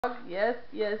Yes,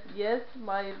 yes, yes,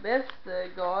 my best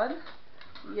gone.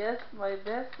 Yes, my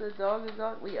best dog is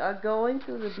gone. We are going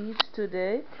to the beach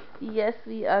today. Yes,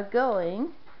 we are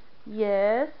going.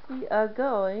 Yes, we are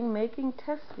going, making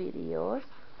test videos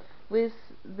with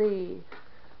the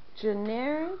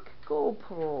generic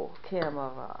GoPro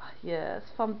camera. Yes,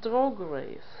 from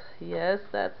Drograce. Yes,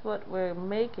 that's what we're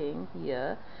making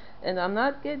here. And I'm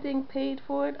not getting paid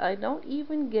for it. I don't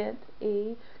even get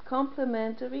a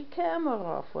complimentary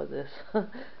camera for this.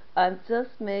 I'm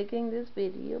just making this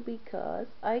video because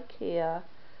I care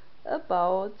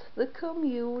about the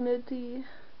community.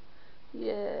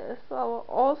 Yes, I will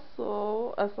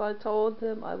also, as I told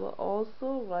him, I will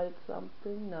also write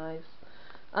something nice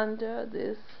under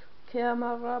this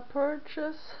camera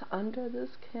purchase, under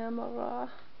this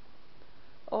camera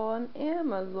on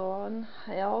Amazon,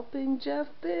 helping Jeff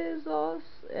Bezos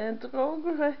and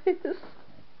Drograce.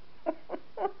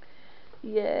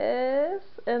 Yes,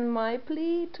 and my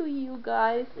plea to you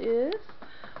guys is,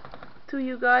 to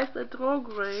you guys at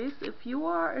Drograce, if you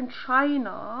are in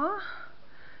China,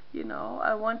 you know,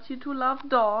 I want you to love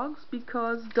dogs,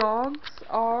 because dogs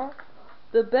are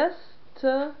the best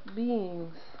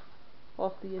beings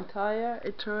of the entire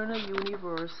eternal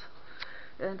universe.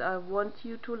 And I want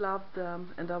you to love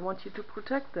them, and I want you to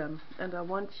protect them, and I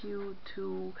want you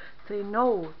to say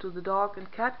no to the dog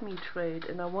and cat meat trade,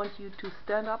 and I want you to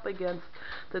stand up against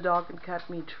the dog and cat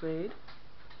meat trade.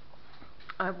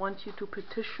 I want you to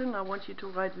petition, I want you to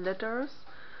write letters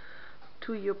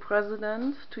to your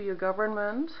president, to your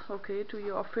government, okay, to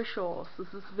your officials.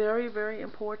 This is very, very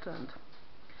important.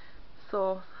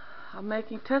 So I'm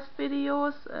making test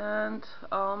videos and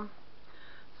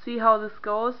see how this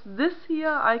goes. This here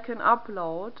I can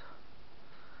upload.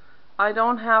 I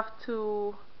don't have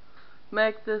to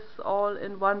make this all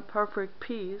in one perfect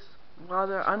piece,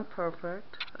 rather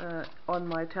unperfect, on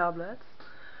my tablets.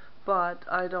 But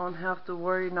I don't have to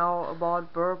worry now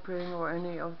about burping or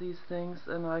any of these things,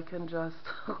 and I can just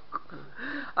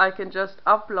I can just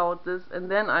upload this, and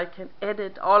then I can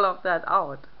edit all of that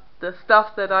out, the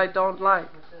stuff that I don't like.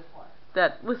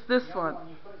 That with this one.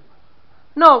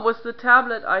 No, with the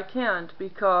tablet I can't,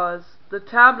 because the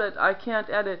tablet I can't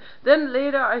edit. Then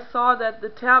later I saw that the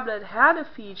tablet had a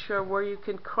feature where you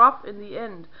can crop in the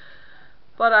end.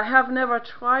 But I have never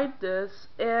tried this,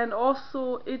 and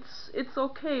also it's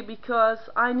okay, because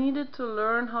I needed to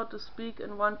learn how to speak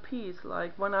in one piece.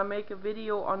 Like when I make a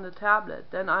video on the tablet,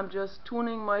 then I'm just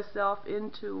tuning myself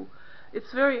into.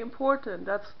 It's very important.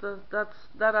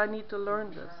 That I need to learn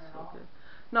this. Okay.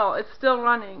 No, it's still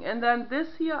running, and then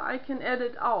this here I can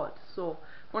edit out. So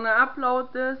when I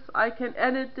upload this, I can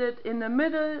edit it in the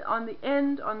middle, on the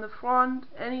end, on the front,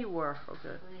 anywhere.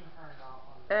 Okay.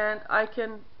 And I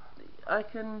can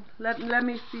let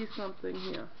me see something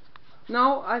here.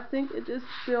 No, I think it is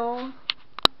still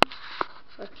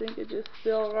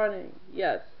running.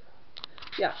 Yes.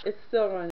 Yeah, it's still running.